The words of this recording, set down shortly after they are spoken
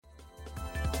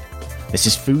This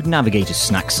is Food Navigator's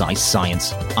Snack Size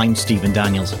Science. I'm Stephen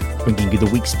Daniels, bringing you the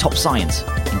week's top science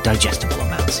in digestible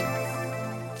amounts.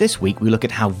 This week we look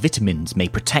at how vitamins may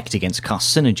protect against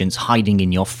carcinogens hiding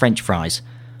in your French fries.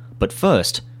 But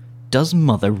first, does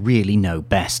mother really know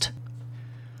best?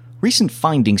 Recent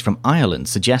findings from Ireland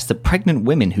suggest that pregnant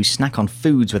women who snack on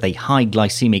foods with a high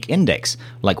glycemic index,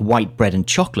 like white bread and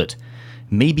chocolate,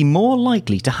 may be more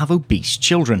likely to have obese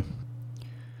children.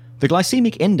 The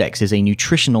glycemic index is a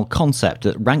nutritional concept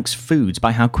that ranks foods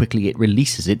by how quickly it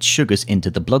releases its sugars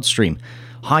into the bloodstream.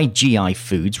 High GI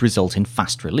foods result in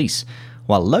fast release,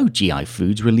 while low GI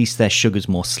foods release their sugars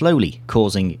more slowly,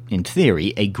 causing, in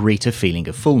theory, a greater feeling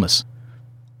of fullness.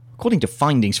 According to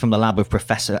findings from the lab of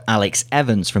Professor Alex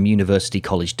Evans from University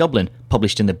College Dublin,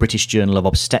 published in the British Journal of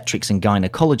Obstetrics and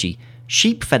Gynecology,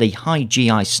 sheep fed a high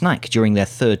GI snack during their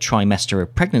third trimester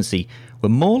of pregnancy were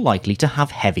more likely to have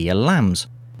heavier lambs.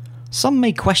 Some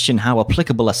may question how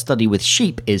applicable a study with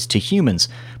sheep is to humans,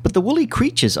 but the woolly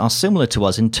creatures are similar to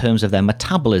us in terms of their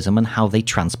metabolism and how they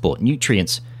transport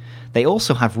nutrients. They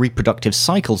also have reproductive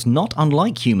cycles not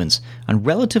unlike humans, and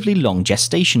relatively long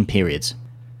gestation periods.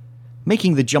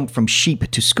 Making the jump from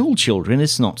sheep to school children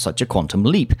is not such a quantum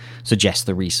leap, suggest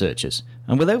the researchers,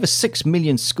 and with over 6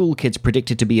 million school kids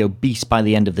predicted to be obese by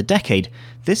the end of the decade,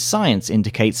 this science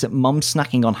indicates that mums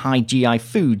snacking on high GI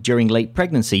food during late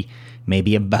pregnancy may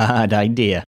be a bad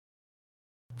idea.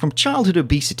 From childhood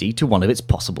obesity to one of its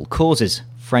possible causes,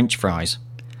 French fries.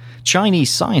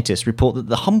 Chinese scientists report that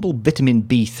the humble vitamin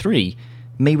B3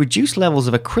 may reduce levels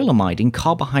of acrylamide in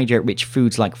carbohydrate-rich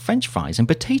foods like French fries and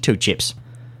potato chips.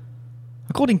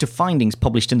 According to findings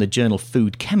published in the journal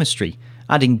Food Chemistry,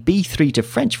 adding B3 to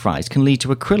French fries can lead to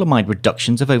acrylamide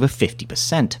reductions of over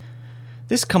 50%.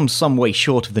 This comes some way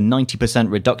short of the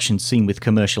 90% reduction seen with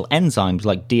commercial enzymes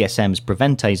like DSM's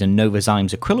Preventase and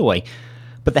Novozymes Acrylaway,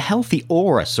 but the healthy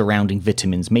aura surrounding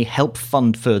vitamins may help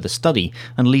fund further study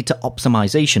and lead to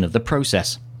optimization of the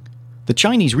process. The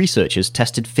Chinese researchers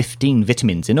tested 15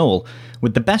 vitamins in all,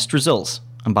 with the best results,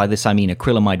 and by this I mean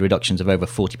acrylamide reductions of over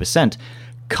 40%,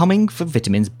 coming for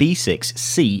vitamins B6,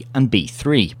 C, and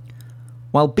B3.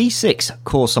 While B6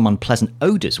 caused some unpleasant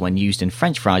odours when used in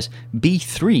French fries,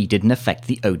 B3 didn't affect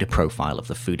the odour profile of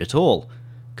the food at all.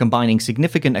 Combining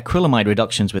significant acrylamide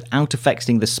reductions without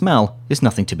affecting the smell is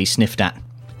nothing to be sniffed at.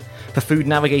 For Food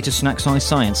Navigator Snack Size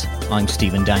Science, I'm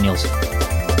Stephen Daniels.